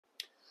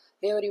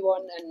Hey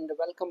everyone, and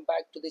welcome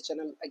back to the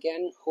channel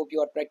again. Hope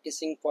you are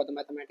practicing for the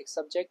mathematics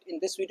subject. In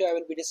this video I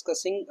will be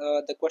discussing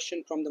the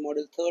question from the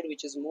module 3rd,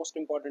 which is most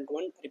important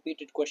one,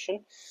 repeated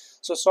question.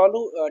 So solve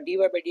dy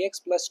by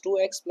dx plus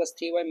 2x plus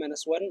 3y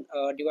minus 1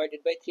 divided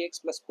by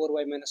 3x plus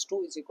 4y minus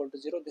 2 is equal to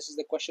 0. This is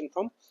the question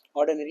from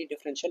ordinary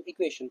differential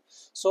equation.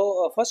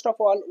 So first of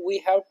all, we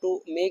have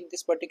to make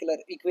this particular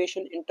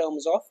equation in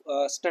terms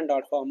of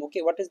standard form.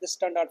 Okay, what is the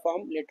standard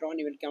form? Later on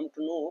you will come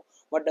to know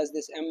what does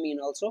this m mean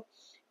also.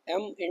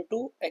 M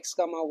into x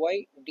comma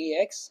y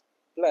dx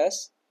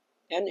plus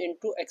n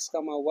into x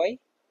comma y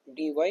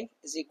dy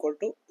is equal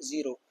to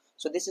 0.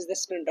 So this is the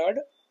standard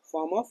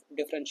form of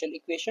differential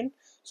equation.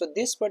 So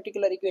this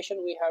particular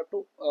equation we have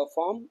to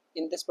form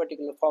in this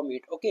particular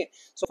format. Okay,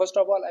 so first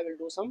of all I will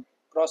do some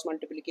cross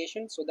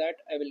multiplication so that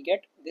I will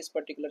get this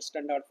particular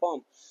standard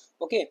form.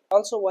 Okay,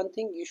 also one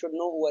thing you should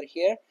know over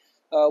here,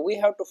 we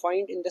have to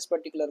find in this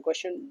particular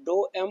question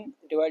dou m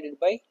divided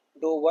by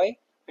dou y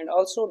and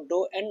also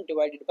dou n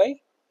divided by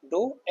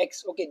dou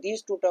x. Okay,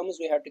 these two terms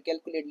we have to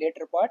calculate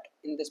later part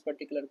in this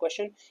particular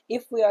question.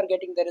 If we are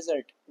getting the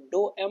result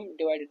dou m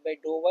divided by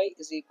dou y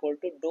is equal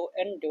to dou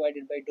n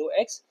divided by dou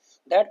x,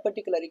 that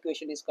particular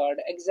equation is called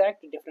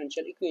exact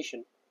differential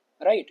equation,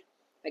 right?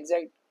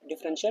 Exact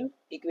differential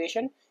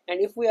equation.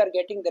 And if we are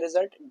getting the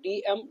result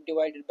dm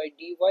divided by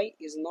dy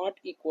is not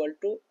equal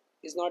to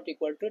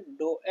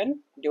dou n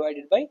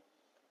divided by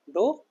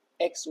dou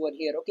x over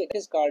here. Okay, that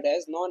is called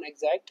as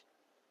non-exact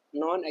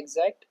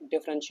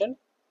differential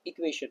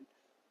equation.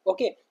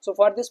 Okay, so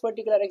for this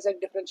particular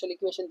exact differential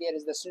equation there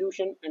is the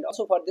solution, and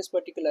also for this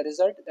particular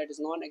result, that is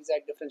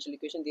non-exact differential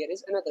equation, there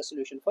is another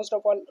solution. First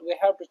of all, we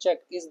have to check,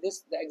 is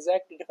this the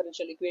exact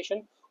differential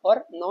equation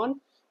or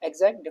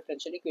non-exact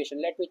differential equation?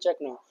 Let me check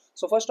now.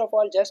 So first of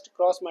all, just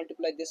cross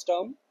multiply this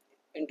term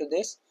into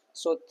this.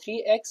 So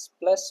 3x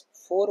plus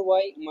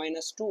 4y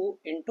minus 2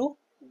 into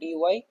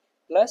dy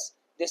plus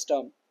this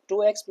term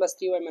 2x plus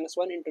 3y minus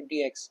 1 into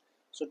dx.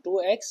 So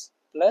 2x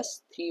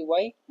plus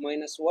 3y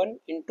minus 1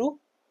 into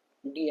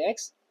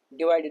dx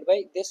divided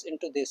by this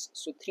into this.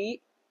 So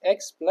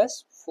 3x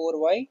plus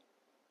 4y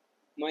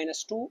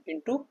minus 2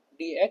 into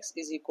dx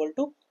is equal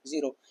to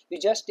 0. You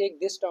just take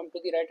this term to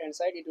the right hand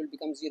side, it will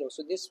become 0.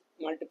 So this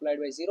multiplied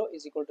by 0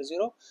 is equal to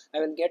 0. I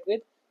will get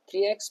with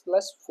 3x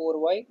plus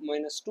 4y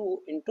minus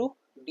 2 into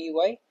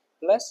dy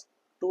plus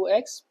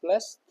 2x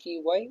plus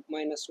 3y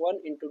minus 1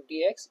 into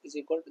dx is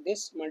equal to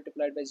this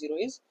multiplied by 0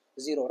 is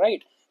 0,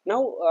 right?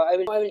 Now I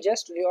will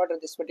just reorder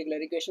this particular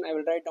equation. I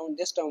will write down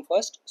this term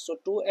first. So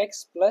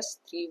 2x plus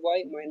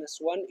 3y minus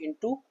 1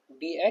 into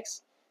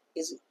dx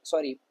is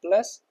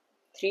plus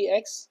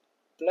 3x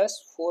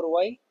plus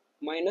 4y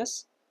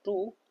minus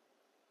 2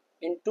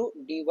 into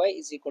dy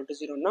is equal to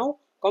 0. Now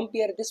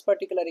compare this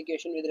particular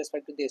equation with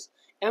respect to this.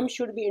 M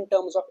should be in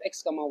terms of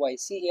x comma y.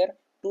 See here,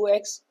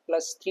 2x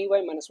plus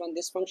 3y minus 1,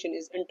 this function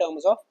is in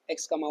terms of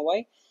x comma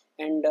y,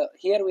 and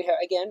here we have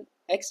again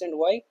x and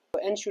y. So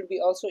n should be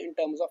also in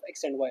terms of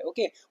x and y.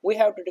 Okay, we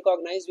have to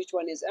recognize which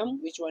one is m,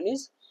 which one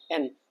is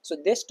n. So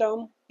this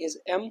term is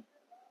m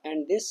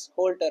and this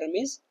whole term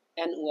is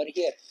n over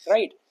here,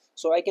 right?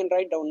 So I can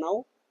write down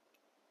now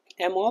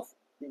m of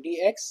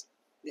dx,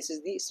 this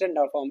is the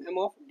standard form, m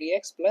of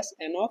dx plus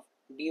n of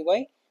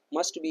dy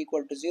must be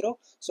equal to 0.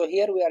 So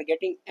here we are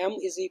getting m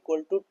is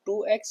equal to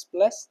 2x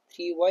plus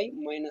 3y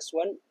minus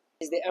 1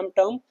 is the m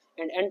term,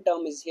 and n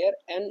term is here,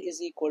 n is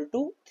equal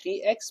to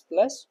 3x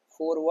plus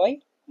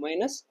 4y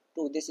minus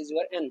 2. This is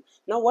your n.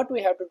 Now what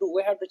we have to do,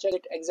 we have to check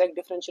it exact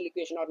differential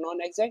equation or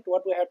non-exact.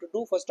 What we have to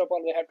do, first of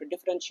all we have to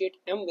differentiate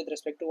m with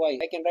respect to y.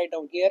 I can write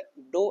down here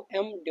dou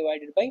m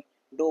divided by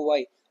dou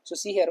y. So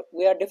see here,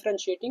 we are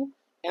differentiating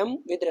m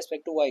with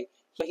respect to y.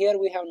 So here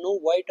we have no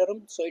y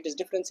term, so its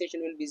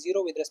differentiation will be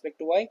 0 with respect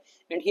to y,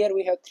 and here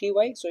we have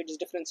 3y, so its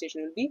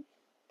differentiation will be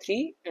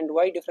 3, and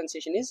y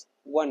differentiation is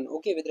 1,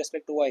 okay, with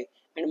respect to y,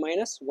 and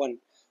minus 1.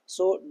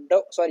 So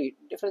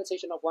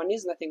differentiation of 1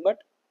 is nothing but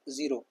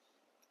 0.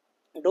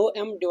 Dou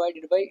m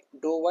divided by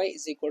dou y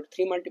is equal to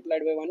 3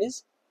 multiplied by 1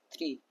 is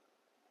 3,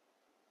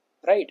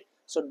 right?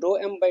 So dou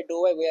m by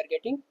dou y we are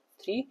getting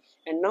 3,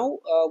 and now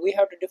we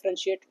have to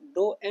differentiate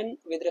dou n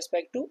with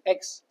respect to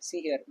x. See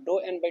here, dou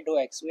n by dou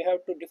x, we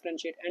have to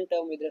differentiate n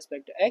term with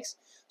respect to x.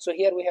 So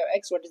here we have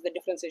x. What is the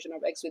differentiation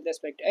of x with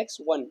respect to x?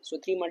 1. So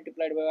 3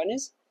 multiplied by 1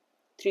 is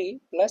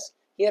 3, plus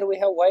here we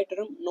have y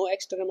term, no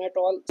x term at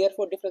all,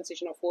 therefore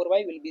differentiation of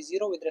 4y will be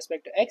 0 with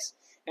respect to x,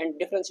 and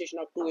differentiation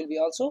of 2 will be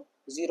also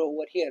 0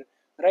 over here,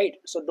 right?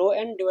 So dou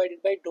n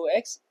divided by dou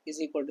x is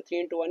equal to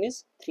 3 into 1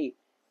 is 3.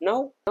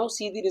 Now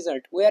see the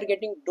result. We are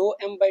getting dou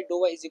m by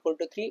dou y is equal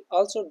to 3.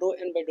 Also dou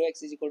n by dou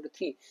x is equal to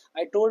 3.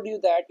 I told you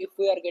that if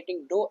we are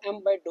getting dou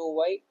m by dou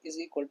y is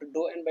equal to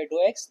dou n by dou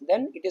x,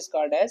 then it is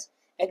called as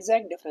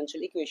exact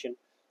differential equation.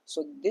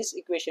 So this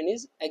equation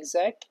is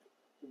exact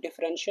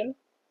differential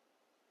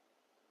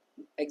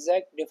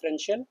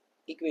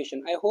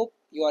equation. I hope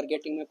you are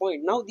getting my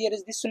point. Now there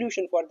is the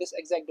solution for this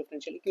exact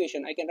differential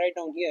equation. I can write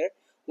down here,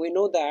 we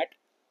know that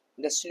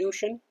the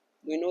solution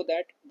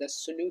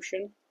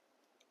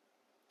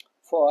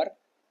for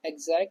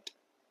exact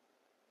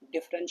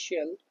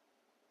differential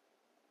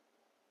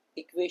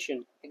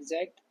equation,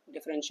 exact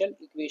differential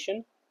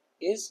equation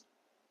is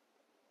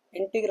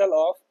integral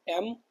of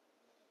m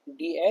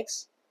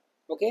dx,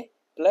 okay,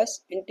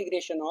 plus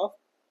integration of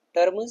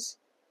terms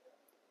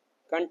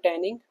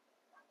containing,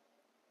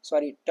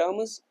 sorry,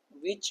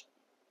 which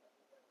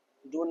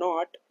do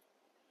not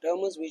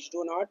which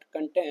do not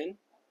contain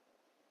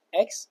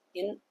x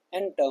in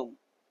n term,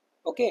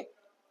 okay,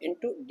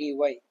 into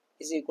dy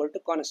is equal to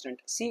constant.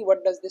 See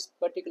what does this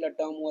particular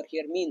term over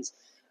here means.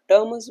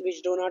 Terms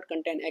which do not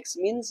contain x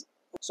means,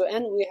 so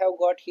n we have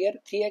got here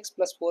 3x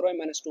plus 4y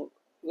minus 2.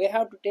 We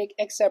have to take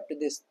except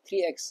this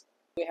 3x,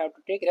 we have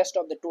to take rest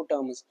of the two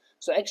terms,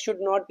 so x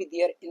should not be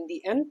there in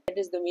the n. That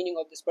is the meaning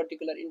of this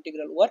particular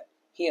integral over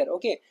here.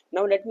 Okay,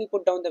 now let me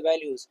put down the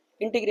values.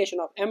 Integration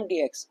of m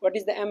dx, what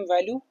is the m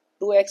value?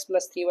 2x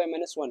plus 3y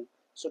minus 1,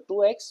 so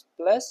 2x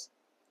plus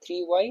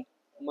 3y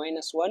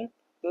minus 1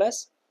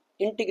 plus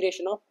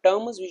integration of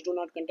terms which do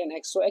not contain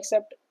x, so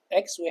except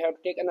x we have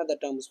to take another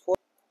terms 4,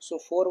 so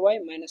 4y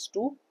minus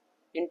 2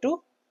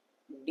 into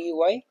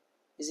dy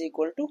is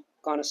equal to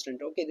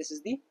constant. Okay, this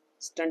is the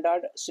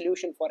standard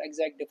solution for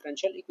exact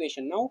differential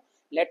equation. Now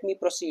let me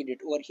proceed it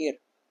over here.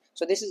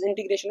 So this is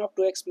integration of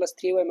 2x plus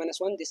 3y minus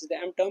 1, this is the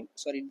m term,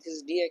 sorry, this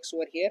is dx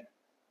over here,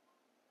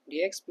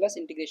 dx plus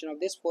integration of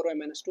this 4y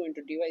minus 2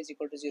 into dy is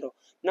equal to 0.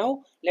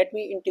 Now let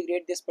me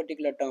integrate this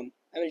particular term.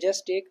 I will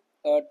just take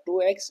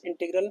 2x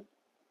integral,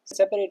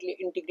 separately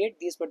integrate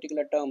these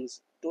particular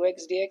terms,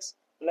 2x dx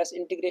plus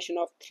integration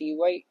of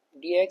 3y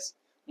dx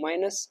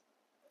minus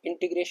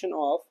integration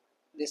of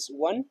this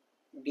 1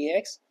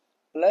 dx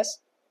plus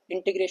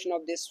integration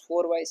of this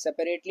 4y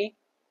separately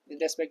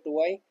with respect to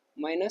y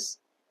minus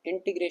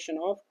integration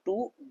of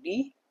 2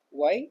 dy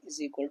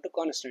is equal to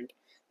constant.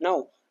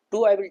 Now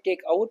 2 I will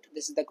take out,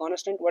 this is the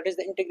constant. What is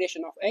the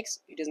integration of x?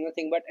 It is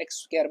nothing but x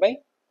square by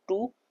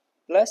 2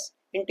 plus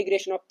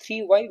integration of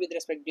 3y with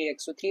respect to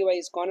dx. So 3y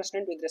is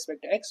constant with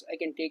respect to x, I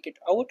can take it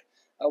out.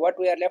 What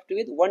we are left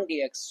with 1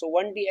 dx, so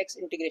 1 dx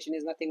integration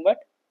is nothing but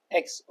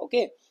x,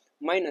 okay,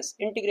 minus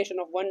integration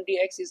of 1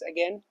 dx is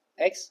again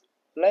x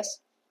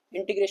plus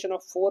integration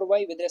of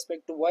 4y with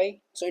respect to y,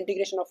 so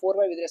integration of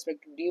 4y with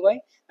respect to dy,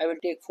 I will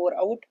take 4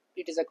 out,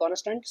 it is a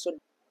constant,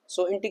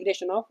 so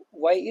integration of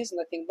y is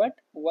nothing but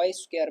y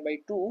square by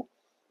 2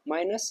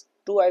 minus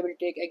 2 I will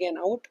take again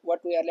out,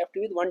 what we are left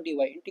with 1 dy,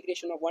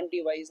 integration of 1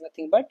 dy is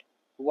nothing but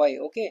y,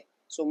 okay,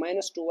 so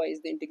minus 2y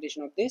is the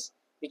integration of this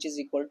which is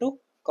equal to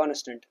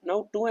constant.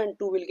 Now 2 and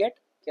 2 will get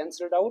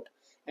cancelled out,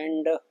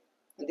 and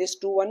these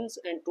 2 1s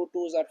and 2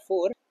 2s are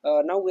 4.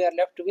 Now we are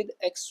left with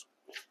x,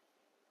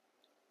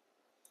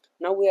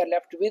 now we are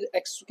left with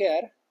x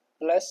square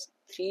plus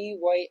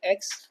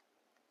 3yx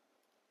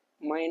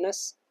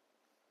minus,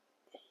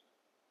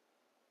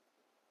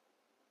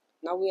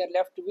 now we are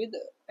left with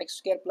x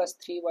square plus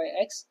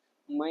 3yx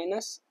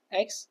minus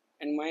x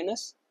and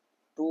minus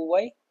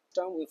 2y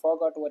term we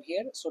forgot over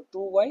here, so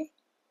 2y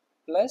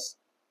plus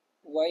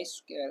y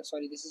square,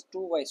 sorry, this is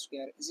 2y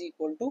square is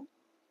equal to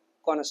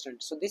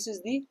constant. So this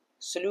is the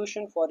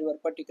solution for your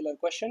particular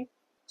question.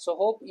 So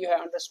hope you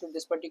have understood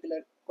this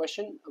particular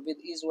question with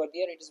ease over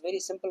there. It is very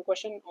simple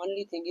question.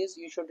 Only thing is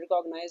you should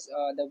recognize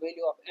the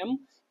value of m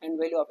and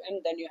value of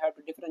n, then you have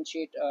to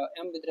differentiate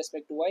m with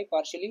respect to y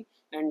partially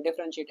and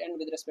differentiate n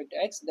with respect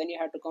to x, then you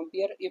have to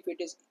compare. If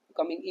it is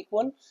coming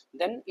equal,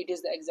 then it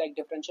is the exact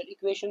differential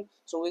equation.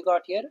 So we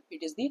got here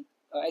it is the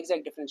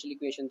exact differential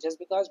equation, just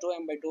because dou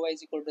m by dou y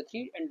is equal to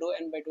 3 and dou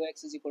n by dou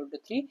x is equal to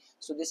 3,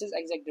 so this is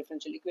exact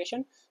differential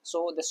equation.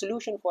 So the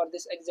solution for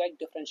this exact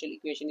differential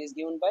equation is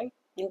given by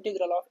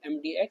integral of m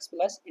dx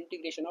plus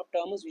integration of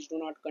terms which do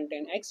not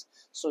contain x,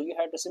 so you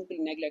have to simply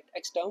neglect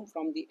x term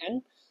from the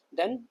n,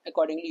 then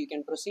accordingly you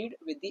can proceed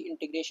with the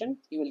integration,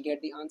 you will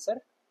get the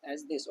answer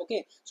as this.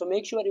 Okay, so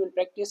make sure you will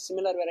practice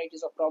similar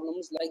varieties of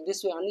problems like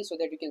this way only, so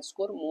that you can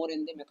score more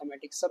in the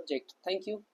mathematics subject. Thank you.